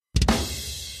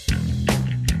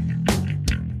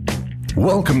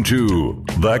Welcome to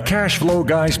the Cash Flow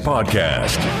Guys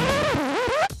podcast.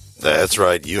 That's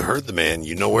right. You heard the man.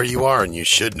 You know where you are, and you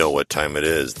should know what time it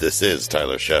is. This is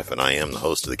Tyler Sheff, and I am the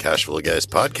host of the Cash Flow Guys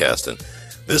podcast. And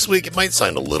this week, it might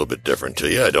sound a little bit different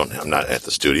to you. I'm not at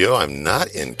the studio. I'm not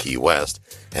in Key West,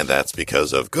 and that's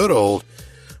because of good old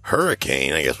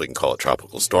hurricane. I guess we can call it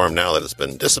tropical storm now that it's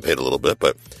been dissipated a little bit,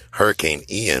 but Hurricane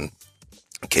Ian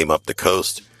came up the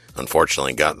coast.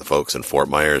 Unfortunately, got the folks in Fort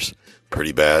Myers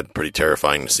pretty bad, pretty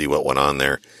terrifying to see what went on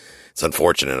there. It's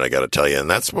unfortunate, I got to tell you. And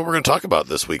that's what we're going to talk about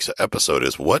this week's episode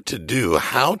is what to do,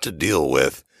 how to deal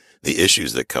with the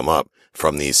issues that come up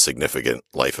from these significant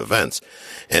life events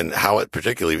and how it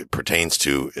particularly pertains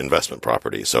to investment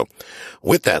property. So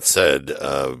with that said,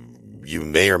 you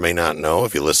may or may not know,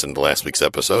 if you listened to last week's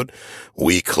episode,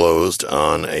 we closed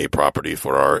on a property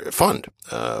for our fund,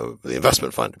 the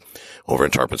investment fund over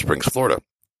in Tarpon Springs, Florida.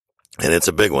 And it's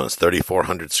a big one. It's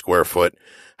 3,400 square foot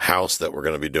house that we're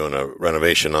going to be doing a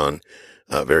renovation on,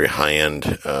 a very high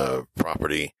end,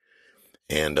 property.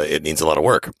 And it needs a lot of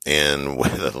work. And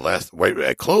right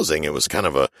at closing, it was kind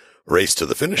of a race to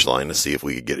the finish line to see if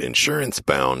we could get insurance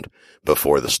bound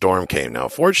before the storm came. Now,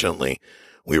 fortunately,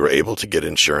 we were able to get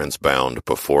insurance bound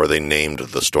before they named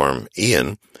the storm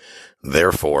Ian.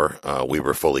 Therefore, we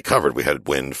were fully covered. We had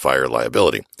wind, fire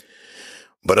liability.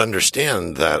 But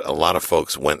understand that a lot of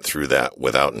folks went through that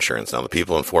without insurance. Now, the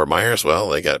people in Fort Myers, well,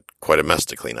 they got quite a mess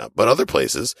to clean up. But other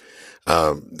places,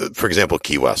 for example,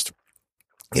 Key West,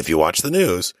 if you watch the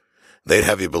news, they'd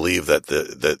have you believe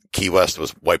that Key West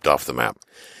was wiped off the map.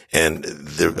 And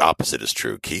the opposite is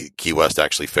true. Key West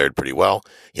actually fared pretty well.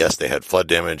 Yes, they had flood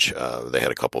damage. They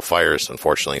had a couple fires.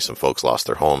 Unfortunately, some folks lost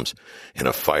their homes in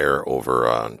a fire over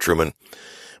on Truman.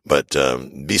 But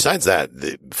besides that,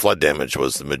 the flood damage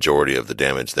was the majority of the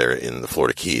damage there in the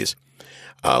Florida Keys.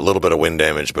 A little bit of wind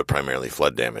damage, but primarily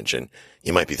flood damage. And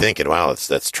you might be thinking, wow,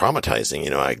 that's traumatizing.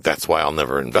 You know, that's why I'll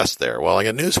never invest there. Well, I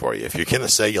got news for you. If you're going to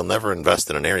say you'll never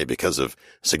invest in an area because of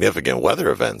significant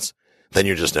weather events, then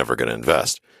you're just never going to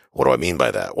invest. What do I mean by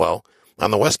that? Well,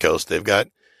 on the West Coast, they've got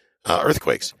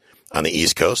earthquakes. On the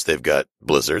East Coast, they've got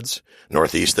blizzards.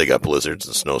 Northeast, they got blizzards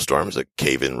and snowstorms that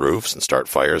cave in roofs and start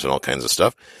fires and all kinds of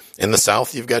stuff. In the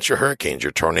South, you've got your hurricanes,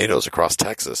 your tornadoes across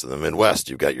Texas. In the Midwest,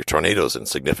 you've got your tornadoes and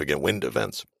significant wind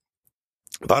events.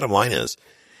 Bottom line is,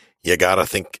 you got to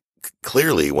think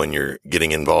clearly when you're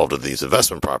getting involved with these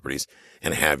investment properties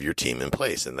and have your team in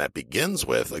place. And that begins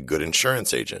with a good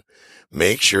insurance agent.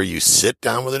 Make sure you sit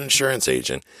down with an insurance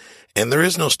agent. And there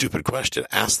is no stupid question.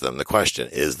 Ask them the question,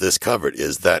 is this covered?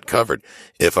 Is that covered?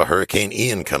 If a Hurricane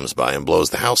Ian comes by and blows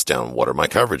the house down, what are my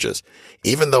coverages?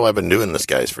 Even though I've been doing this,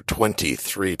 guys, for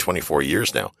 23, 24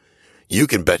 years now, you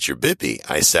can bet your bippy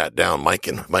I sat down. Mike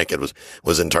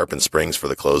was in Tarpon Springs for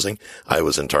the closing. I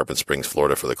was in Tarpon Springs,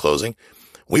 Florida for the closing.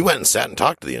 We went and sat and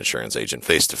talked to the insurance agent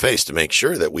face to face to make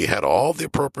sure that we had all the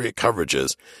appropriate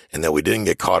coverages and that we didn't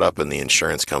get caught up in the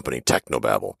insurance company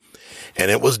technobabble.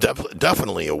 And it was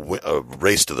definitely a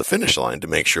race to the finish line to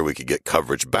make sure we could get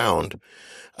coverage bound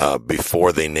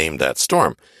before they named that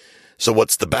storm. So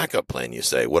what's the backup plan, you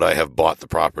say? Would I have bought the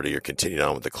property or continued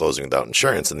on with the closing without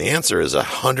insurance? And the answer is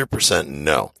 100%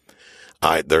 no.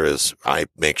 I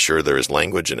make sure there is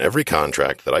language in every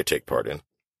contract that I take part in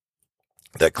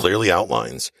that clearly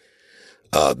outlines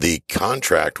the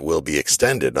contract will be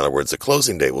extended. In other words, the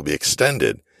closing date will be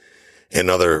extended. In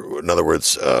other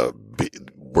words,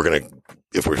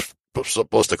 if we're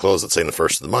supposed to close, let's say in the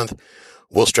first of the month,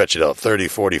 we'll stretch it out 30,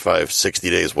 45, 60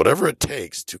 days, whatever it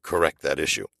takes to correct that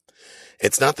issue.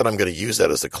 It's not that I'm going to use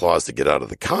that as a clause to get out of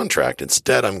the contract.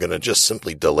 Instead, I'm going to just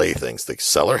simply delay things. The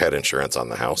seller had insurance on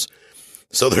the house,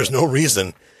 so there's no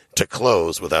reason to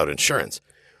close without insurance.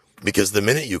 Because the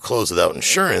minute you close without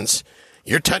insurance,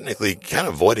 you're technically kind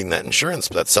of voiding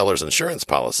that seller's insurance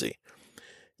policy.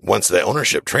 Once the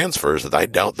ownership transfers, I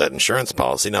doubt that insurance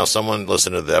policy. Now, someone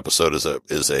listening to the episode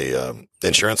is a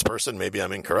insurance person. Maybe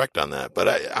I'm incorrect on that,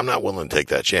 but I'm not willing to take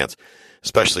that chance,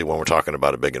 especially when we're talking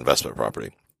about a big investment property.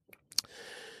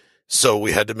 So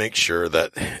we had to make sure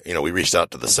that, we reached out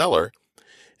to the seller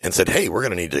and said, hey, we're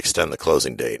going to need to extend the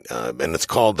closing date. And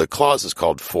the clause is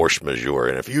called force majeure.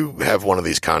 And if you have one of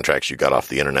these contracts you got off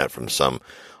the internet from some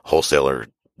wholesaler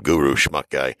guru schmuck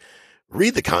guy,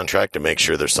 read the contract and make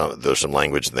sure there's some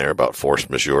language in there about force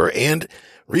majeure, and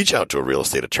reach out to a real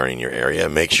estate attorney in your area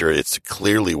and make sure it's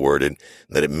clearly worded,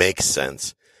 that it makes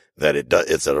sense, that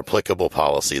it's an applicable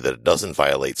policy, that it doesn't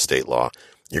violate state law.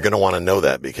 You're going to want to know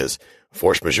that because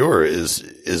force majeure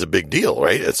is a big deal,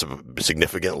 right? It's a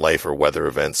significant life or weather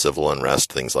event, civil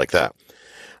unrest, things like that.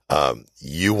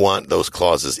 You want those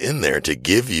clauses in there to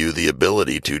give you the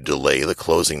ability to delay the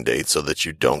closing date so that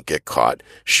you don't get caught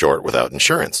short without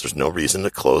insurance. There's no reason to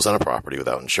close on a property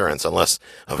without insurance unless,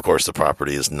 of course, the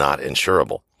property is not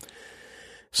insurable.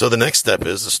 So the next step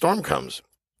is the storm comes.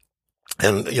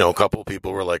 And, a couple of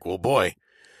people were like, well, boy,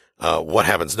 what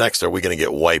happens next? Are we going to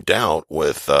get wiped out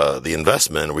with the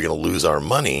investment? Are we going to lose our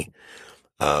money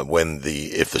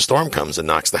if the storm comes and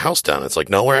knocks the house down? It's like,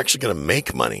 no, we're actually going to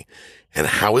make money. And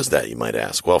how is that, you might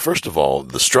ask? Well, first of all,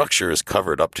 the structure is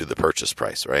covered up to the purchase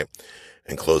price, right?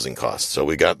 And closing costs. So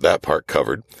we got that part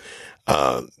covered.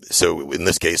 So in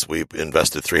this case, we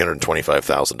invested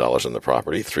 $325,000 in the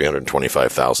property.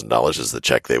 $325,000 is the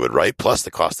check they would write, plus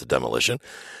the cost of demolition.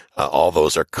 All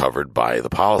those are covered by the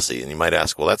policy. And you might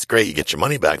ask, well, that's great. You get your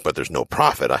money back, but there's no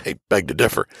profit. I beg to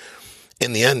differ.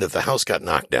 In the end, if the house got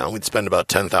knocked down, we'd spend about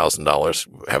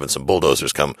 $10,000 having some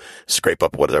bulldozers come scrape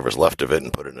up whatever's left of it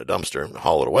and put it in a dumpster and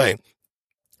haul it away.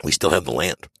 We still have the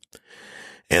land.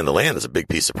 And the land is a big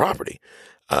piece of property.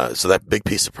 So that big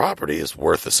piece of property is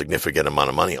worth a significant amount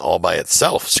of money all by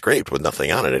itself, scraped with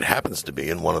nothing on it. It happens to be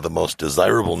in one of the most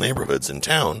desirable neighborhoods in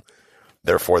town.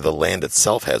 Therefore, the land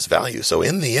itself has value. So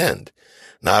in the end,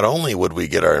 not only would we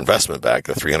get our investment back,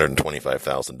 the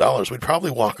 $325,000, we'd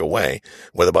probably walk away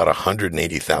with about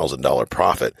 $180,000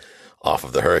 profit off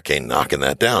of the hurricane knocking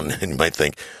that down. And you might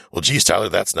think, well, geez, Tyler,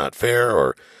 that's not fair,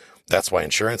 or that's why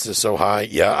insurance is so high.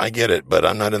 Yeah, I get it, but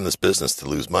I'm not in this business to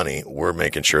lose money. We're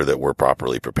making sure that we're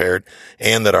properly prepared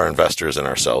and that our investors and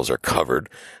ourselves are covered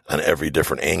on every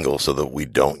different angle so that we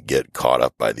don't get caught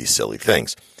up by these silly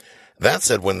things. That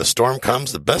said, when the storm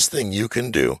comes, the best thing you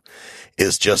can do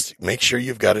is just make sure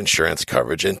you've got insurance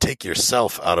coverage and take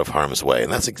yourself out of harm's way.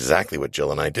 And that's exactly what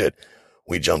Jill and I did.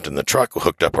 We jumped in the truck,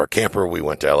 hooked up our camper. We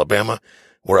went to Alabama.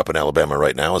 We're up in Alabama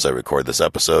right now as I record this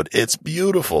episode. It's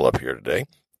beautiful up here today.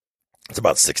 It's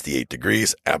about 68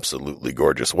 degrees, absolutely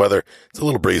gorgeous weather. It's a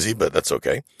little breezy, but that's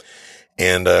okay.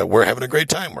 And we're having a great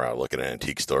time. We're out looking at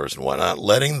antique stores and whatnot,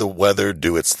 letting the weather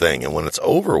do its thing. And when it's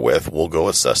over with, we'll go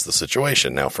assess the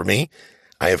situation. Now, for me,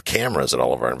 I have cameras at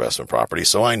all of our investment properties,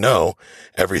 so I know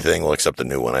everything, well, except the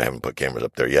new one. I haven't put cameras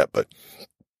up there yet, but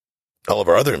all of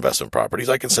our other investment properties,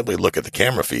 I can simply look at the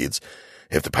camera feeds.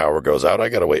 If the power goes out, I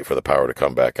got to wait for the power to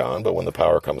come back on. But when the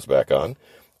power comes back on,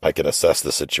 I can assess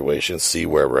the situation, see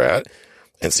where we're at,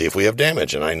 and see if we have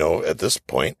damage. And I know at this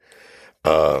point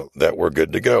that we're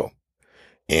good to go.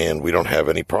 And we don't have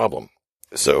any problem.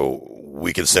 So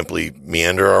we can simply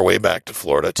meander our way back to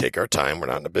Florida, take our time. We're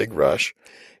not in a big rush,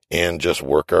 and just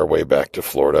work our way back to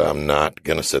Florida. I'm not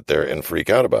going to sit there and freak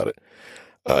out about it.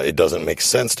 It doesn't make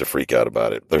sense to freak out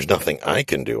about it. There's nothing I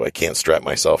can do. I can't strap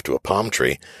myself to a palm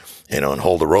tree, and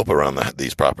hold a rope around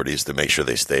these properties to make sure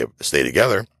they stay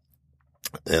together.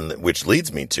 And which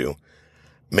leads me to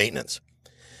maintenance.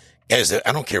 Guys,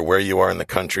 I don't care where you are in the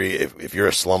country. If you're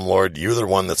a slumlord, you're the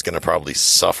one that's going to probably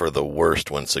suffer the worst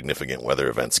when significant weather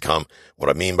events come. What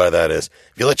I mean by that is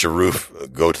if you let your roof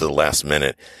go to the last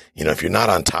minute, if you're not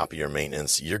on top of your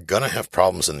maintenance, you're going to have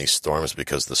problems in these storms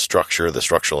because the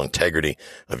structural integrity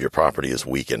of your property is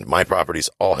weakened. My properties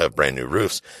all have brand new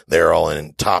roofs. They're all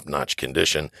in top-notch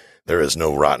condition. There is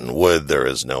no rotten wood. There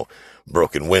is no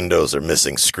broken windows or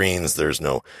missing screens. There's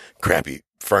no crappy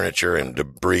furniture and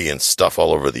debris and stuff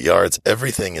all over the yards.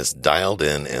 Everything is dialed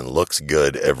in and looks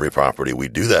good. Every property. We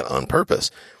do that on purpose.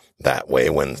 That way,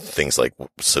 when things like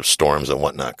storms and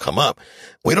whatnot come up,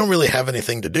 we don't really have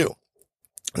anything to do.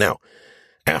 Now,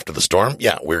 after the storm,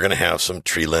 yeah, we're going to have some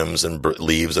tree limbs and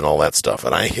leaves and all that stuff.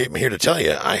 And I'm here to tell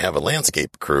you, I have a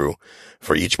landscape crew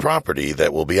for each property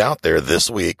that will be out there this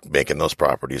week making those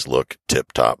properties look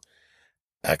tip-top,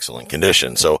 excellent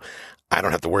condition. So I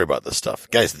don't have to worry about this stuff.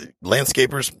 Guys,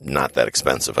 landscapers, not that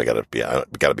expensive. I gotta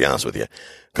be honest with you. A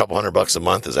couple $100 a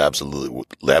month is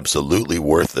absolutely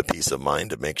worth the peace of mind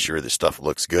to make sure the stuff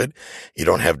looks good. You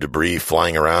don't have debris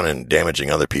flying around and damaging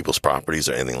other people's properties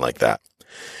or anything like that.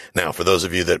 Now, for those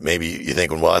of you that maybe you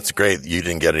think, well, that's great. You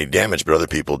didn't get any damage, but other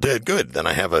people did. Good. Then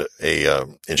I have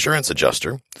a insurance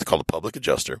adjuster. It's called a public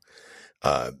adjuster.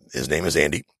 His name is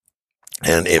Andy.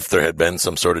 And if there had been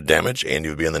some sort of damage, Andy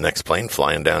would be on the next plane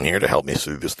flying down here to help me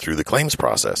through the claims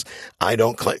process. I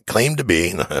don't claim to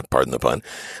be, pardon the pun,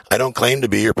 I don't claim to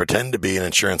be or pretend to be an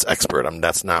insurance expert.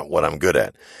 That's not what I'm good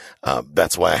at.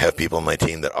 That's why I have people on my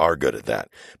team that are good at that.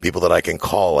 People that I can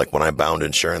call, like when I bound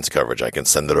insurance coverage, I can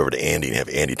send it over to Andy and have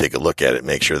Andy take a look at it,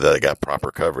 make sure that I got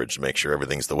proper coverage, make sure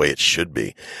everything's the way it should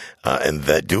be. And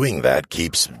that doing that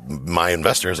keeps my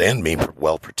investors and me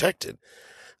well protected.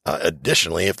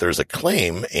 Additionally, if there's a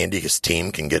claim, Andy's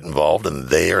team can get involved, and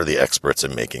they are the experts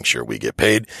in making sure we get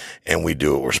paid and we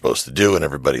do what we're supposed to do, and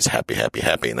everybody's happy, happy,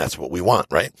 happy. And that's what we want,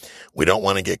 right? We don't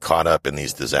want to get caught up in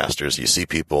these disasters. You see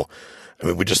people, I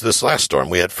mean, this last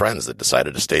storm, we had friends that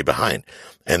decided to stay behind,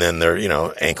 and then they're,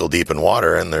 ankle deep in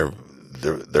water, and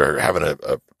they're having a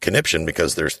conniption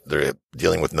because they're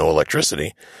dealing with no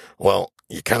electricity. Well,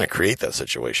 you kind of create that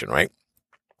situation, right?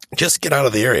 Just get out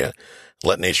of the area.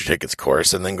 Let nature take its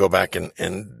course, and then go back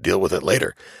and deal with it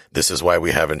later. This is why we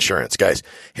have insurance. Guys,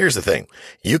 here's the thing.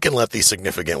 You can let these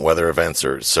significant weather events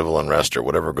or civil unrest or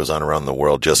whatever goes on around the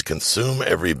world just consume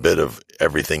every bit of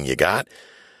everything you got,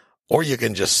 or you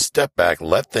can just step back,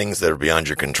 let things that are beyond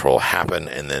your control happen,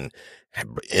 and then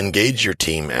engage your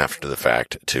team after the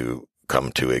fact to come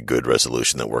to a good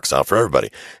resolution that works out for everybody.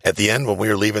 At the end, when we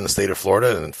were leaving the state of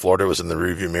Florida and Florida was in the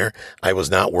rearview mirror, I was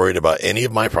not worried about any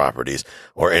of my properties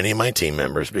or any of my team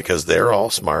members because they're all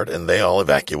smart and they all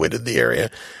evacuated the area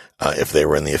if they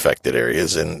were in the affected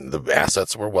areas, and the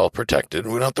assets were well protected.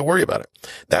 We don't have to worry about it.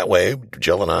 That way,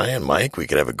 Jill and I and Mike, we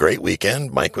could have a great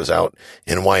weekend. Mike was out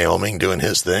in Wyoming doing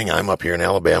his thing. I'm up here in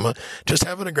Alabama, just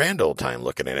having a grand old time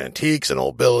looking at antiques and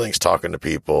old buildings, talking to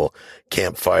people,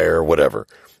 campfire, whatever.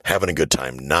 Having a good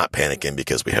time, not panicking,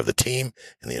 because we have the team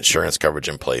and the insurance coverage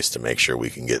in place to make sure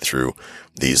we can get through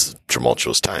these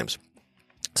tumultuous times.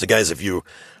 So guys, if you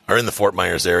are in the Fort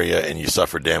Myers area and you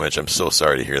suffered damage, I'm so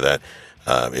sorry to hear that.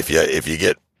 If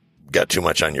you got too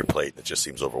much on your plate, it just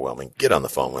seems overwhelming, get on the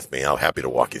phone with me. I'm happy to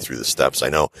walk you through the steps. I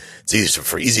know it's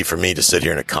easy for me to sit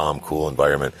here in a calm, cool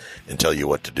environment and tell you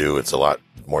what to do. It's a lot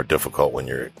more difficult when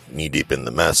you're knee deep in the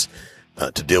mess.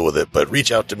 To deal with it, but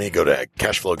reach out to me. Go to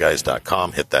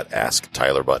cashflowguys.com, hit that Ask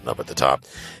Tyler button up at the top,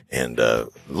 and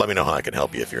let me know how I can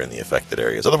help you if you're in the affected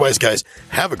areas. Otherwise, guys,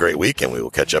 have a great week, and we will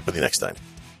catch up with you next time.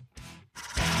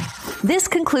 This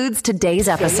concludes today's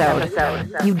episode.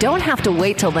 You don't have to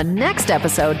wait till the next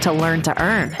episode to learn to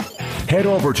earn. Head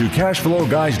over to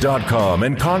cashflowguys.com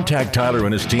and contact Tyler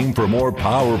and his team for more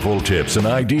powerful tips and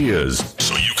ideas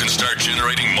so you can start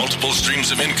generating multiple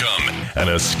streams of income and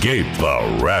escape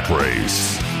the rat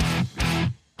race.